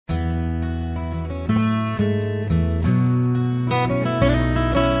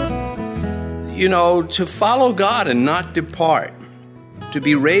to follow God and not depart, to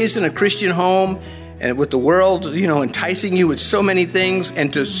be raised in a Christian home and with the world, enticing you with so many things,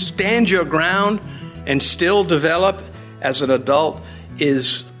 and to stand your ground and still develop as an adult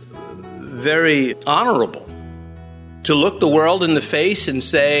is very honorable. To look the world in the face and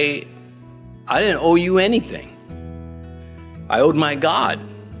say, I didn't owe you anything. I owed my God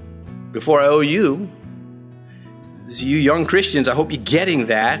before I owe you. So you young Christians, I hope you're getting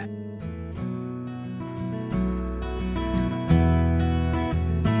that.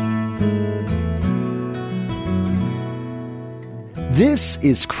 This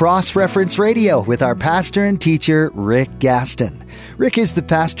is Cross-Reference Radio with our pastor and teacher, Rick Gaston. Rick is the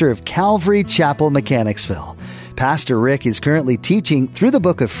pastor of Calvary Chapel, Mechanicsville. Pastor Rick is currently teaching through the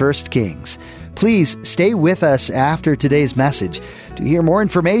book of 1 Kings. Please stay with us after today's message to hear more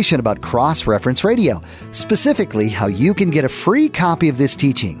information about Cross-Reference Radio, specifically how you can get a free copy of this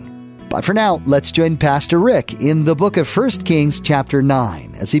teaching. But for now, let's join Pastor Rick in the book of 1 Kings chapter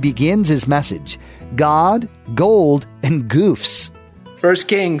 9 as he begins his message, God, Gold, and Goofs. 1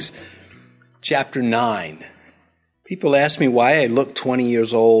 Kings chapter 9. People ask me why I look 20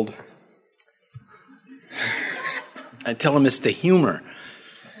 years old. I tell them it's the humor.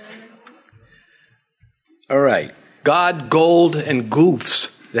 All right. God, Gold, and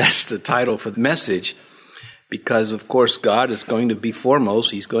Goofs. That's the title for the message. Because, of course, God is going to be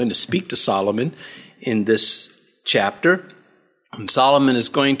foremost. He's going to speak to Solomon in this chapter. And Solomon is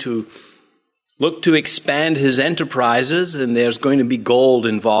going to look to expand his enterprises, and there's going to be gold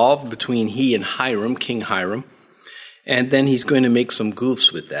involved between he and Hiram, King Hiram. And then he's going to make some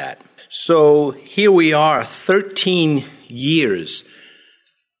goofs with that. So here we are, 13 years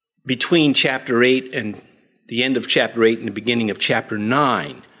between chapter 8 and the end of chapter 8 and the beginning of chapter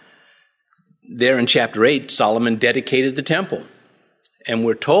 9. There in chapter 8, Solomon dedicated the temple. And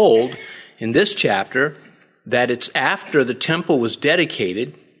we're told in this chapter that it's after the temple was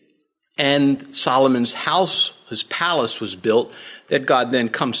dedicated and Solomon's house, his palace, was built, that God then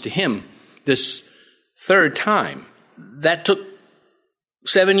comes to him this third time. That took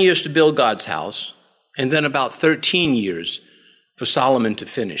 7 years to build God's house, and then about 13 years for Solomon to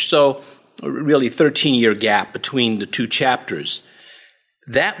finish. So really 13-year gap between the two chapters.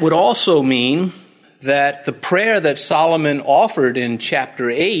 That would also mean that the prayer that Solomon offered in chapter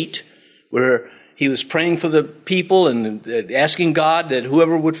 8, where he was praying for the people and asking God that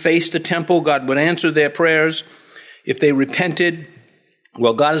whoever would face the temple, God would answer their prayers if they repented.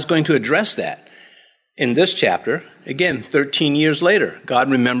 Well, God is going to address that in this chapter. Again, 13 years later, God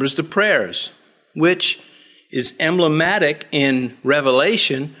remembers the prayers, which is emblematic in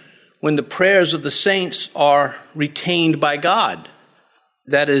Revelation when the prayers of the saints are retained by God.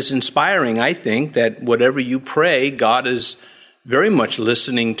 That is inspiring, I think, that whatever you pray, God is very much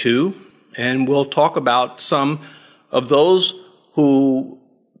listening to. And we'll talk about some of those who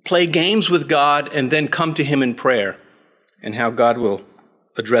play games with God and then come to him in prayer, and how God will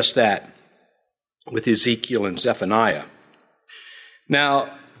address that with Ezekiel and Zephaniah.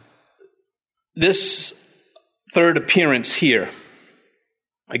 Now, this third appearance here,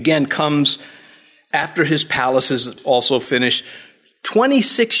 again, comes after his palace is also finished.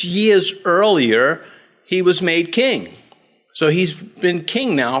 26 years earlier, he was made king. So he's been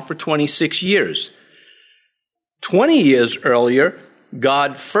king now for 26 years. 20 years earlier,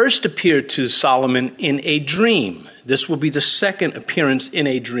 God first appeared to Solomon in a dream. This will be the second appearance in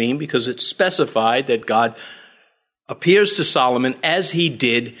a dream because it's specified that God appears to Solomon as he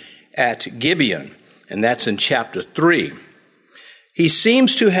did at Gibeon, and that's in chapter 3. He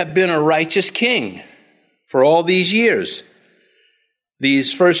seems to have been a righteous king for all these years,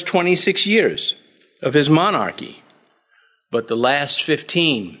 these first 26 years of his monarchy. But the last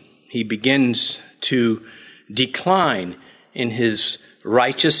 15, he begins to decline in his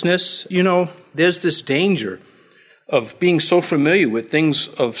righteousness. There's this danger of being so familiar with things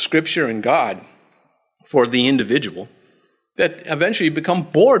of Scripture and God for the individual that eventually you become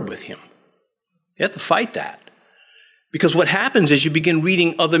bored with him. You have to fight that. Because what happens is you begin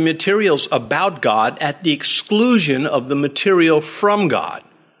reading other materials about God at the exclusion of the material from God.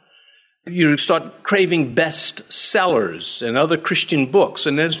 You start craving bestsellers and other Christian books,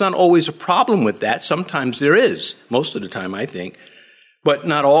 and there's not always a problem with that. Sometimes there is, most of the time, I think. But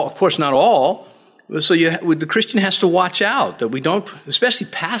not all, of course, not all. So the Christian has to watch out that we don't, especially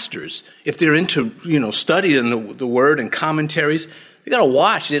pastors, if they're into, studying the Word and commentaries, they got to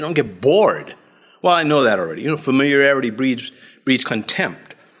watch. They don't get bored. Well, I know that already. Familiarity breeds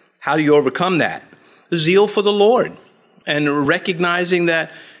contempt. How do you overcome that? Zeal for the Lord and recognizing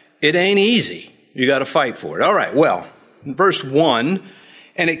that it ain't easy. You got to fight for it. All right, well, in verse 1,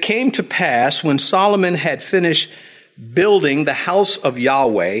 And it came to pass when Solomon had finished building the house of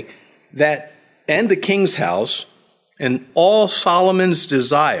Yahweh, and the king's house, and all Solomon's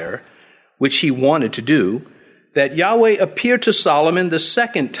desire, which he wanted to do, that Yahweh appeared to Solomon the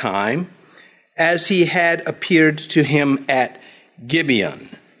second time, as he had appeared to him at Gibeon.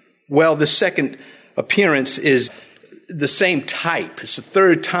 Well, the second appearance is the same type. It's the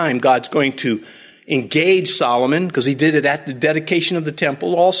third time God's going to engage Solomon, because he did it at the dedication of the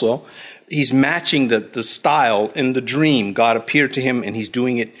temple also. He's matching the style in the dream. God appeared to him, and he's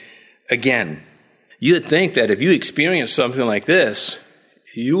doing it again. You'd think that if you experienced something like this,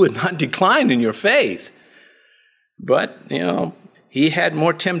 you would not decline in your faith. But, he had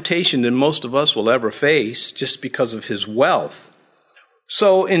more temptation than most of us will ever face just because of his wealth.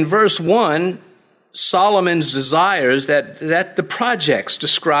 So in verse 1, Solomon's desires that the projects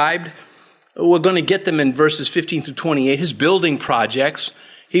described, we're going to get them in verses 15 through 28, his building projects.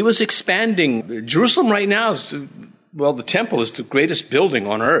 He was expanding. Jerusalem right now is, the temple is the greatest building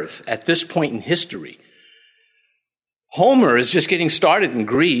on earth at this point in history. Homer is just getting started in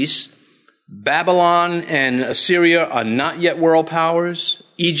Greece. Babylon and Assyria are not yet world powers.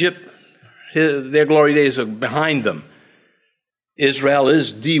 Egypt, their glory days are behind them. Israel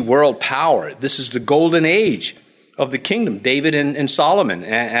is the world power. This is the golden age of the kingdom, David and Solomon.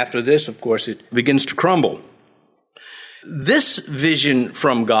 After this, of course, it begins to crumble. This vision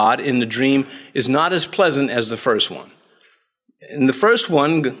from God in the dream is not as pleasant as the first one. In the first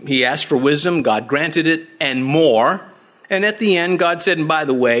one, he asked for wisdom, God granted it, and more. And at the end, God said, and by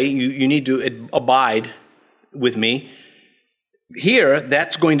the way, you need to abide with me. Here,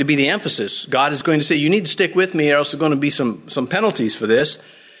 that's going to be the emphasis. God is going to say, you need to stick with me, or else there are going to be some penalties for this.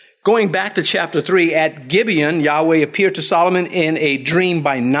 Going back to chapter 3, at Gibeon, Yahweh appeared to Solomon in a dream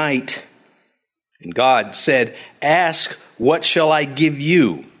by night. And God said, ask, what shall I give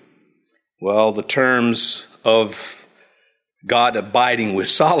you? Well, the terms of God abiding with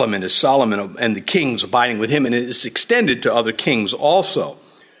Solomon is Solomon and the kings abiding with him, and it is extended to other kings also.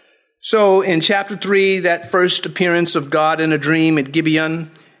 So in chapter 3, that first appearance of God in a dream at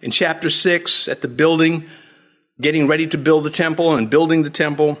Gibeon. In chapter 6, at the building, getting ready to build the temple and building the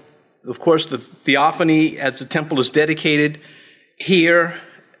temple. Of course, the theophany as the temple is dedicated here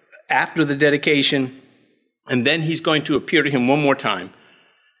after the dedication. And then he's going to appear to him one more time.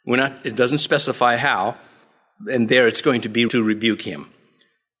 It doesn't specify how. And there it's going to be to rebuke him.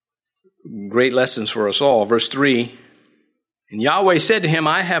 Great lessons for us all. Verse 3, and Yahweh said to him,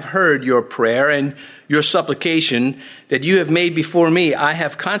 I have heard your prayer and your supplication that you have made before me. I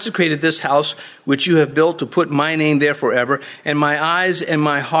have consecrated this house which you have built to put my name there forever, and my eyes and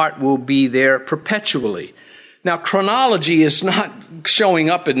my heart will be there perpetually. Now, chronology is not showing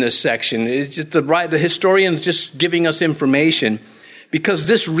up in this section. It's just the historian's just giving us information, because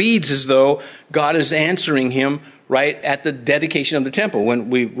this reads as though God is answering him right at the dedication of the temple, when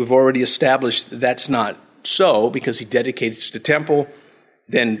we've already established that's not so, because he dedicates the temple.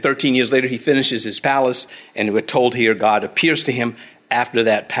 Then 13 years later, he finishes his palace, and we're told here God appears to him after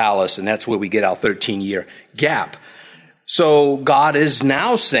that palace, and that's where we get our 13-year gap. So God is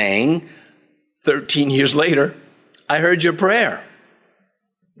now saying, 13 years later, I heard your prayer.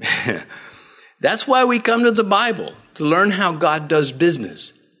 That's why we come to the Bible, to learn how God does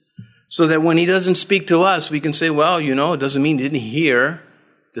business. So that when he doesn't speak to us, we can say, well, it doesn't mean he didn't hear.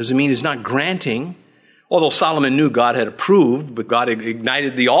 Doesn't mean he's not granting. Although Solomon knew God had approved, but God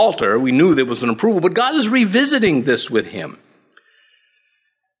ignited the altar. We knew there was an approval, but God is revisiting this with him.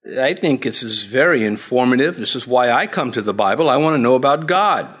 I think this is very informative. This is why I come to the Bible. I want to know about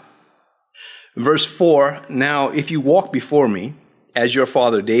God. Verse 4, now if you walk before me, as your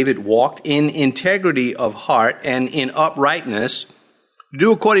father David walked in integrity of heart and in uprightness,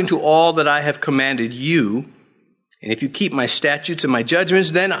 do according to all that I have commanded you, and if you keep my statutes and my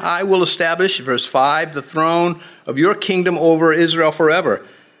judgments, then I will establish, verse 5, the throne of your kingdom over Israel forever.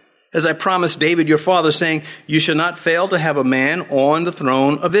 As I promised David your father, saying, you shall not fail to have a man on the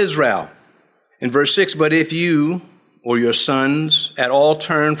throne of Israel. In verse 6, but if you or your sons at all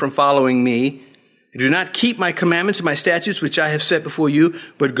turn from following me, and do not keep my commandments and my statutes, which I have set before you,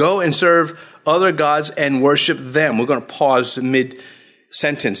 but go and serve other gods and worship them. We're going to pause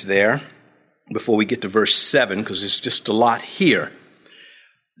mid-sentence there before we get to verse 7, because there's just a lot here.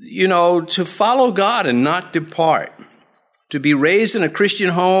 To follow God and not depart, to be raised in a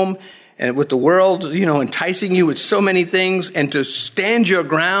Christian home and with the world, enticing you with so many things, and to stand your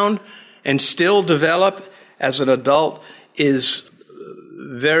ground and still develop as an adult is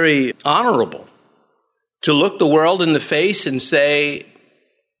very honorable. To look the world in the face and say,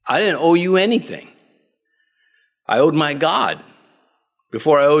 I didn't owe you anything. I owed my God.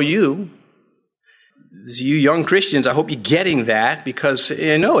 before I owe you. You young Christians, I hope you're getting that, because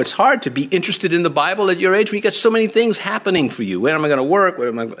it's hard to be interested in the Bible at your age when you got so many things happening for you. When am I going to work?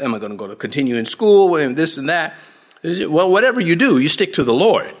 When am I going to go to continue in school? When this and that? Well, whatever you do, you stick to the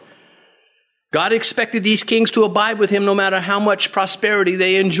Lord. God expected these kings to abide with him no matter how much prosperity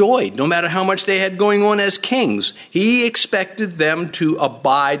they enjoyed, no matter how much they had going on as kings. He expected them to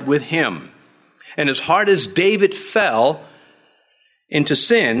abide with him. And as hard as David fell into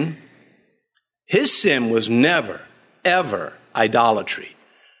sin, his sin was never, ever idolatry.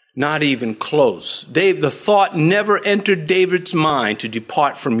 Not even close. The thought never entered David's mind to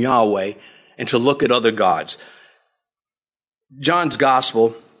depart from Yahweh and to look at other gods. John's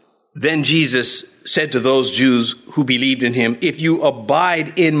gospel, then Jesus said to those Jews who believed in him, if you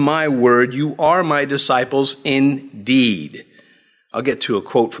abide in my word, you are my disciples indeed. I'll get to a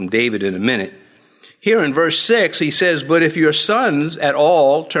quote from David in a minute. Here in verse 6, he says, but if your sons at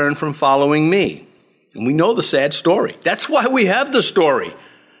all turn from following me. And we know the sad story. That's why we have the story.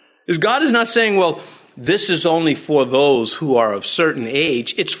 Because God is not saying, well, this is only for those who are of certain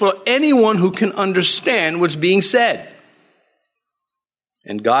age. It's for anyone who can understand what's being said.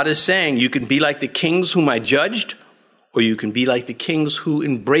 And God is saying, you can be like the kings whom I judged, or you can be like the kings who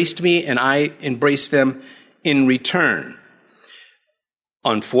embraced me and I embraced them in return.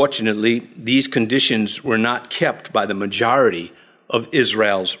 Unfortunately, these conditions were not kept by the majority of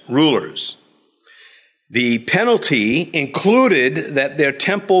Israel's rulers. The penalty included that their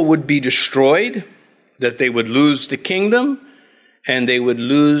temple would be destroyed, that they would lose the kingdom, and they would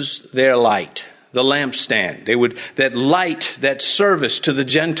lose their light, the lampstand. That light, that service to the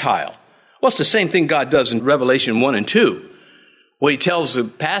Gentile. Well, it's the same thing God does in Revelation 1 and 2. What he tells the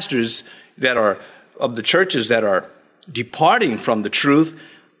pastors that are of the churches that are departing from the truth,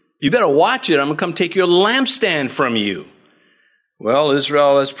 you better watch it. I'm going to come take your lampstand from you. Well,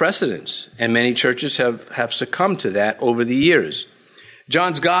 Israel has precedence, and many churches have succumbed to that over the years.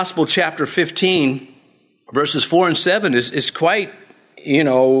 John's Gospel, chapter 15, verses 4 and 7 is quite,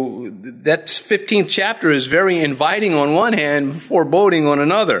 that 15th chapter is very inviting on one hand, foreboding on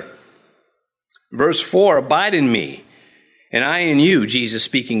another. Verse 4, abide in me, and I in you, Jesus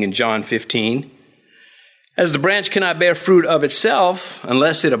speaking in John 15. As the branch cannot bear fruit of itself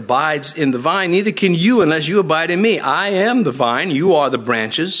unless it abides in the vine, neither can you unless you abide in me. I am the vine, you are the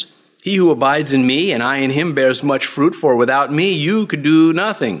branches. He who abides in me and I in him bears much fruit, for without me you could do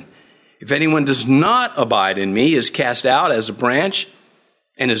nothing. If anyone does not abide in me, he is cast out as a branch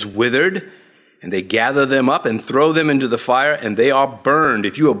and is withered, and they gather them up and throw them into the fire, and they are burned.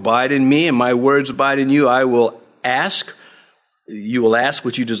 If you abide in me and my words abide in you, you will ask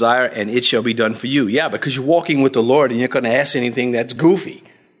what you desire, and it shall be done for you. Yeah, because you're walking with the Lord, and you're going to ask anything that's goofy.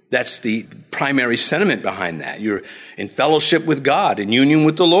 That's the primary sentiment behind that. You're in fellowship with God, in union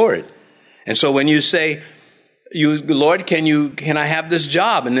with the Lord. And so when you say, Lord, can I have this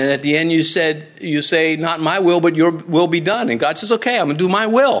job? And then at the end you say, not my will, but your will be done. And God says, okay, I'm going to do my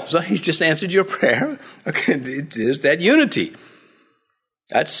will. So he's just answered your prayer. Okay, it is that unity.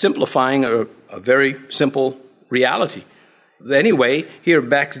 That's simplifying a very simple reality. Anyway, here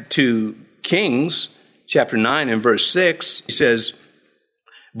back to Kings, chapter 9 and verse 6, he says,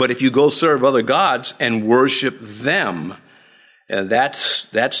 but if you go serve other gods and worship them, and that's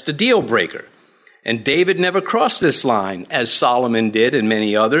the deal breaker. And David never crossed this line, as Solomon did and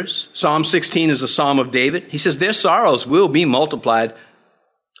many others. Psalm 16 is a psalm of David. He says, their sorrows will be multiplied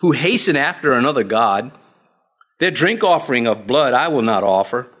who hasten after another god. Their drink offering of blood I will not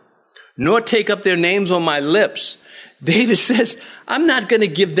offer, nor take up their names on my lips. David says, I'm not going to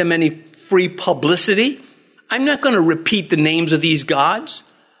give them any free publicity. I'm not going to repeat the names of these gods.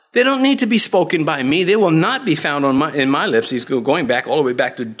 They don't need to be spoken by me. They will not be found in my lips. He's going back all the way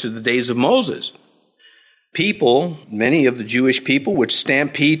back to the days of Moses. Many of the Jewish people would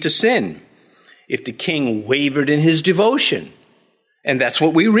stampede to sin if the king wavered in his devotion. And that's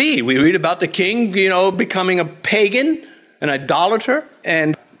what we read. We read about the king, becoming a pagan, an idolater,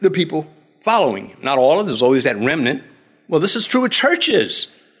 and the people following him. Not all of them. There's always that remnant. Well, this is true of churches.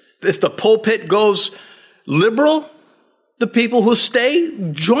 If the pulpit goes liberal, the people who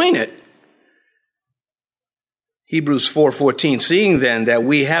stay join it. Hebrews 4:14, seeing then that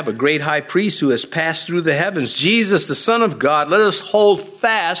we have a great high priest who has passed through the heavens, Jesus, the Son of God, let us hold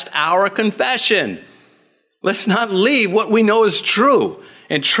fast our confession. Let's not leave what we know is true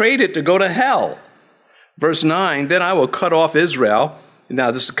and trade it to go to hell. Verse 9, then I will cut off Israel.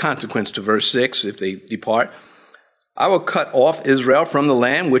 Now this is the consequence to verse 6 if they depart. I will cut off Israel from the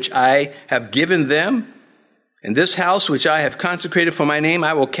land which I have given them, And this house which I have consecrated for my name,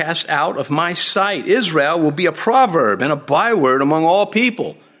 I will cast out of my sight. Israel will be a proverb and a byword among all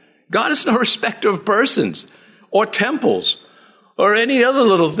people. God is no respecter of persons or temples or any other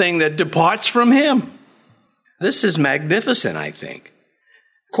little thing that departs from him. This is magnificent, I think.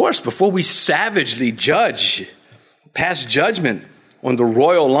 Of course, before we savagely pass judgment on the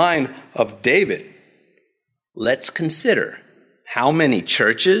royal line of David, let's consider how many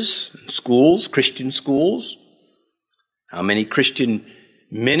churches, schools, Christian schools, how many Christian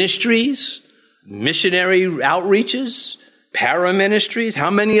ministries, missionary outreaches, para-ministries, how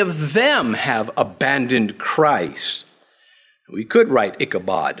many of them have abandoned Christ? We could write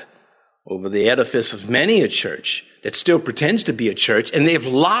Ichabod over the edifice of many a church that still pretends to be a church, and they've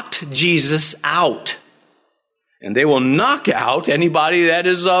locked Jesus out. And they will knock out anybody that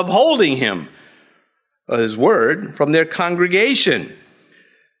is upholding him, his word, from their congregation.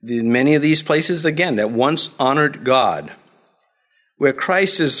 In many of these places, again, that once honored God, where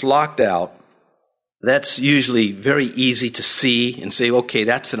Christ is locked out, that's usually very easy to see and say, okay,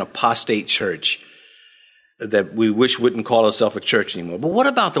 that's an apostate church that we wish wouldn't call itself a church anymore. But what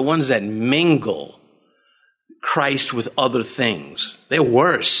about the ones that mingle Christ with other things? They're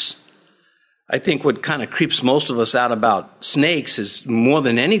worse. I think what kind of creeps most of us out about snakes is more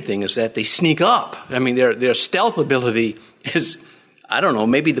than anything is that they sneak up. I mean, their stealth ability is, I don't know,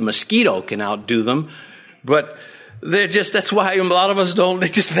 maybe the mosquito can outdo them, but that's why a lot of us don't, they're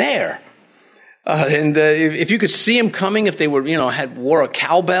just there. If you could see them coming, if they were, wore a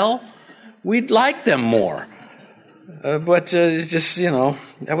cowbell, we'd like them more. But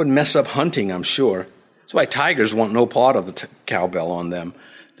that would mess up hunting, I'm sure. That's why tigers want no part of the cowbell on them.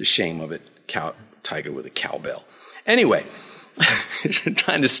 The shame of it. Tiger with a cowbell. Anyway,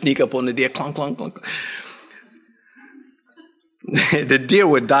 trying to sneak up on the deer. Clunk, clunk, clunk. The deer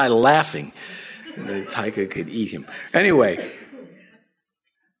would die laughing. The tiger could eat him. Anyway,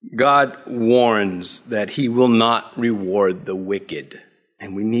 God warns that he will not reward the wicked.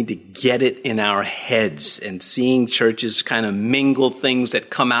 And we need to get it in our heads. And seeing churches kind of mingle things that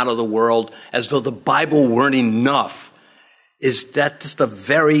come out of the world as though the Bible weren't enough, that's the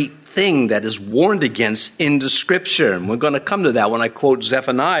very thing that is warned against in the Scripture. And we're going to come to that when I quote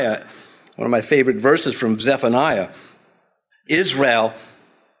Zephaniah, one of my favorite verses from Zephaniah. Israel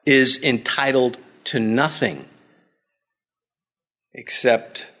is entitled to nothing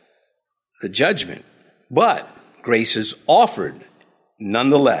except the judgment. But grace is offered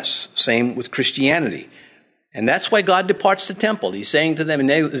nonetheless. Same with Christianity. And that's why God departs the temple. He's saying to them in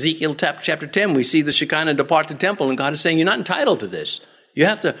Ezekiel chapter 10, we see the Shekinah depart the temple, and God is saying, you're not entitled to this. You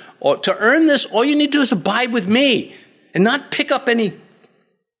have to earn this, all you need to do is abide with me and not pick up any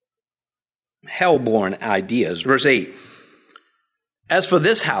hell-born ideas. Verse 8, as for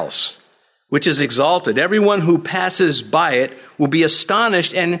this house, which is exalted, everyone who passes by it will be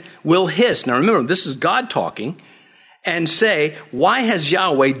astonished and will hiss. Now remember, this is God talking, and say, why has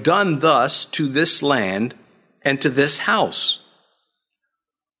Yahweh done thus to this land and to this house?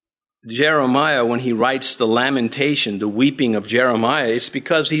 Jeremiah, when he writes the lamentation, the weeping of Jeremiah, it's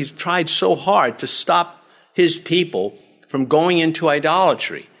because he's tried so hard to stop his people from going into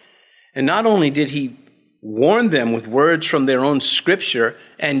idolatry. And not only did he warn them with words from their own scripture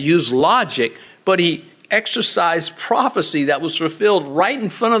and use logic, but he exercised prophecy that was fulfilled right in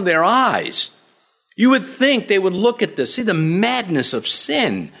front of their eyes. You would think they would look at this, see the madness of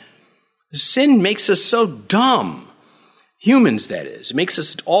sin. Sin makes us so dumb. Humans, that is. It makes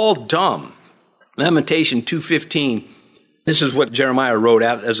us all dumb. Lamentation 2:15. This is what Jeremiah wrote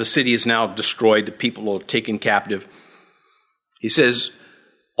out as the city is now destroyed, the people are taken captive. He says,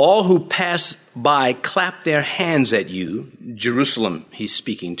 all who pass by clap their hands at you, Jerusalem he's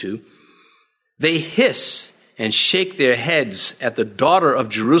speaking to. They hiss and shake their heads at the daughter of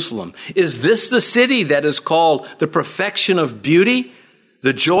Jerusalem. Is this the city that is called the perfection of beauty,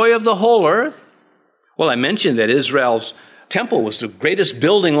 the joy of the whole earth? Well, I mentioned that Israel's temple was the greatest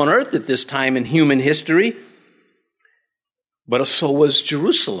building on earth at this time in human history. But so was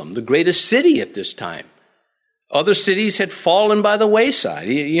Jerusalem, the greatest city at this time. Other cities had fallen by the wayside.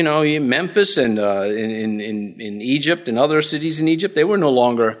 Memphis and in Egypt and other cities in Egypt, they were no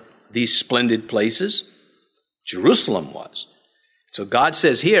longer these splendid places. Jerusalem was. So God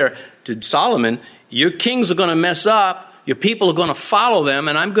says here to Solomon, your kings are going to mess up. Your people are going to follow them,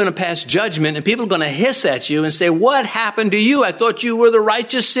 and I'm going to pass judgment, and people are going to hiss at you and say, what happened to you? I thought you were the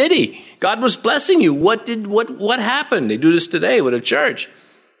righteous city. God was blessing you. What happened? They do this today with a church.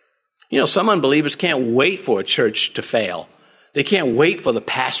 Some unbelievers can't wait for a church to fail. They can't wait for the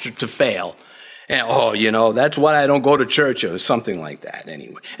pastor to fail. And, that's why I don't go to church or something like that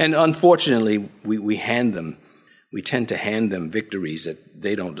anyway. And unfortunately, we hand them we tend to hand them victories that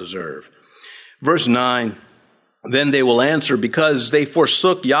they don't deserve. Verse 9, then they will answer, because they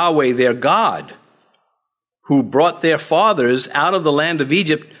forsook Yahweh their God, who brought their fathers out of the land of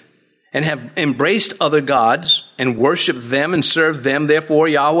Egypt, and have embraced other gods and worshipped them and served them. Therefore,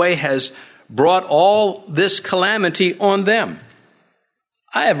 Yahweh has brought all this calamity on them.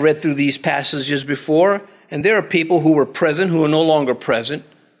 I have read through these passages before, and there are people who were present who are no longer present,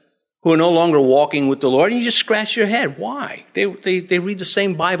 who are no longer walking with the Lord, and you just scratch your head. Why? They read the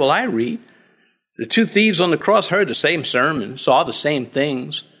same Bible I read. The two thieves on the cross heard the same sermon, saw the same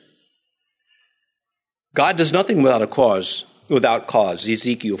things. God does nothing without cause.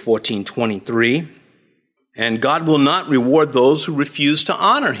 Ezekiel 14:23. And God will not reward those who refuse to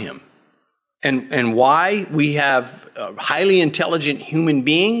honor him. And why? We have highly intelligent human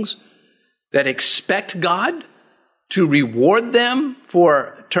beings that expect God to reward them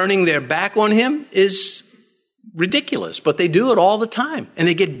for turning their back on him is ridiculous. But they do it all the time. And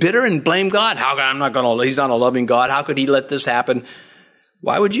they get bitter and blame God. He's not a loving God. How could he let this happen?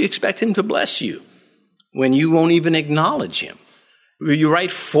 Why would you expect him to bless you when you won't even acknowledge him? You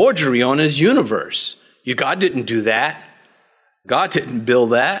write forgery on his universe. God didn't do that. God didn't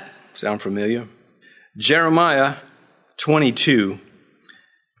build that. Sound familiar? Jeremiah 22.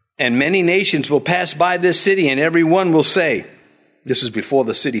 And many nations will pass by this city, and every one will say, this is before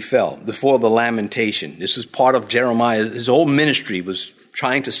the city fell, before the lamentation. This is part of Jeremiah. His whole ministry was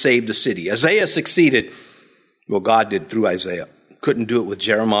trying to save the city. Isaiah succeeded. Well, God did through Isaiah. Couldn't do it with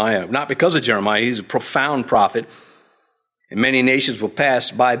Jeremiah. Not because of Jeremiah. He's a profound prophet. And many nations will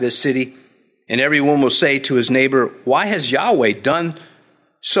pass by this city, and everyone will say to his neighbor, why has Yahweh done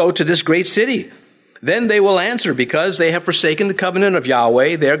so to this great city? Then they will answer, because they have forsaken the covenant of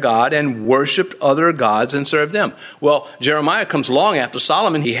Yahweh, their God, and worshipped other gods and served them. Well, Jeremiah comes along after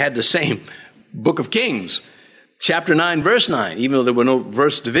Solomon. He had the same book of Kings, chapter 9, verse 9. Even though there were no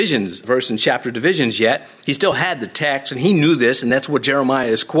verse and chapter divisions yet, he still had the text, and he knew this, and that's what Jeremiah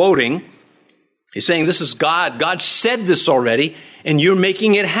is quoting. He's saying, this is God. God said this already, and you're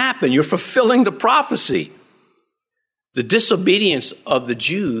making it happen. You're fulfilling the prophecy. The disobedience of the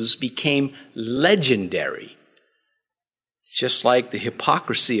Jews became legendary, just like the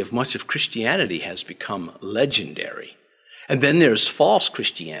hypocrisy of much of Christianity has become legendary. And then there's false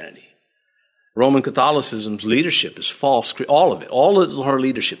Christianity. Roman Catholicism's leadership is false. All of it. All of her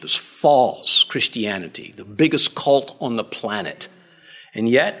leadership is false Christianity, the biggest cult on the planet. And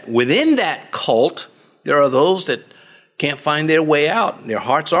yet, within that cult, there are those that can't find their way out. Their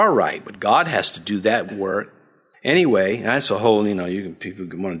hearts are right, but God has to do that work. Anyway, that's a whole, people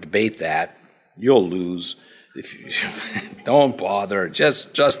want to debate that. You'll lose. If you don't bother.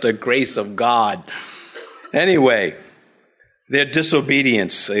 Just the grace of God. Anyway, their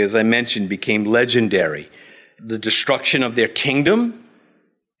disobedience, as I mentioned, became legendary. The destruction of their kingdom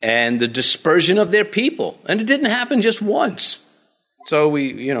and the dispersion of their people. And it didn't happen just once. So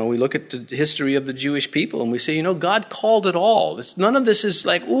we look at the history of the Jewish people and we say, God called it all. None of this is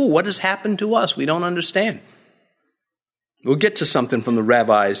like, what has happened to us? We don't understand. We'll get to something from the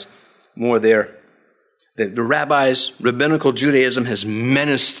rabbis more there. The rabbis, rabbinical Judaism has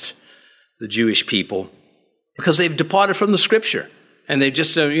menaced the Jewish people because they've departed from the scripture. And they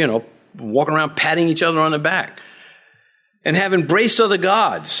just, walk around patting each other on the back and have embraced other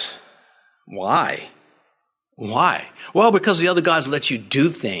gods. Why? Well, because the other gods let you do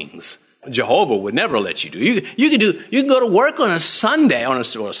things Jehovah would never let you do. You can go to work on a Sunday, or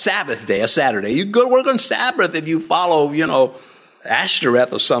a Sabbath day, a Saturday. You can go to work on Sabbath if you follow,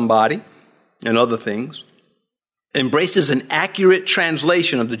 Ashtoreth or somebody and other things. Embraced is an accurate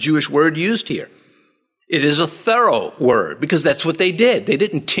translation of the Jewish word used here. It is a thorough word because that's what they did. They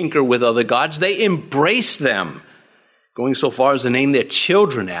didn't tinker with other gods. They embraced them, going so far as to name their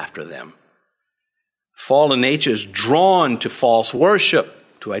children after them. Fallen nature is drawn to false worship,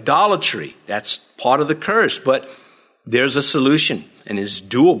 to idolatry. That's part of the curse, but there's a solution, and it's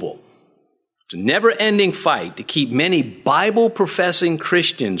doable. It's a never-ending fight to keep many Bible-professing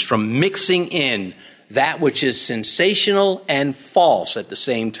Christians from mixing in that which is sensational and false at the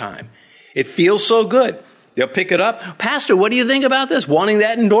same time. It feels so good. They'll pick it up. Pastor, what do you think about this? Wanting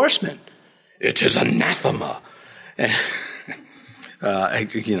that endorsement. It is anathema. You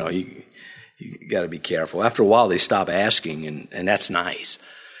got to be careful. After a while, they stop asking, and that's nice.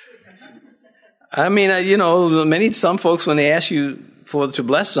 I mean, some folks, when they ask you to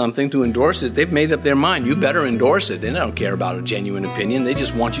bless something, to endorse it, they've made up their mind. You better endorse it. They don't care about a genuine opinion. They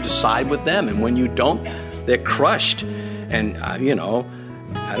just want you to side with them. And when you don't, they're crushed. And,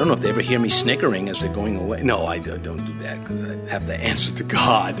 I don't know if they ever hear me snickering as they're going away. No, I don't do that because I have to answer to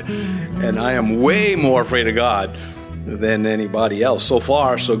God. And I am way more afraid of God than anybody else. So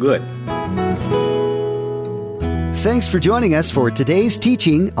far, so good. Thanks for joining us for today's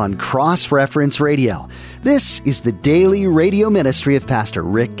teaching on Cross Reference Radio. This is the daily radio ministry of Pastor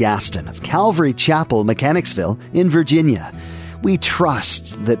Rick Gaston of Calvary Chapel, Mechanicsville in Virginia. We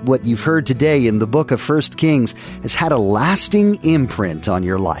trust that what you've heard today in the book of 1 Kings has had a lasting imprint on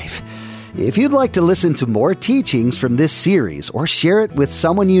your life. If you'd like to listen to more teachings from this series or share it with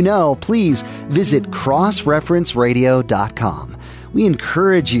someone you know, please visit crossreferenceradio.com. We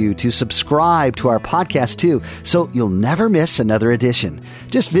encourage you to subscribe to our podcast too, so you'll never miss another edition.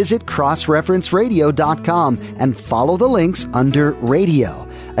 Just visit crossreferenceradio.com and follow the links under radio.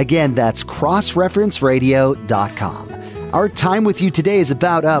 Again, that's crossreferenceradio.com. Our time with you today is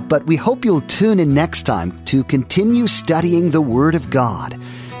about up, but we hope you'll tune in next time to continue studying the Word of God.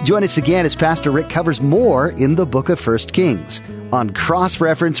 Join us again as Pastor Rick covers more in the book of 1 Kings on Cross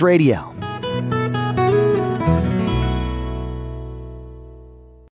Reference Radio.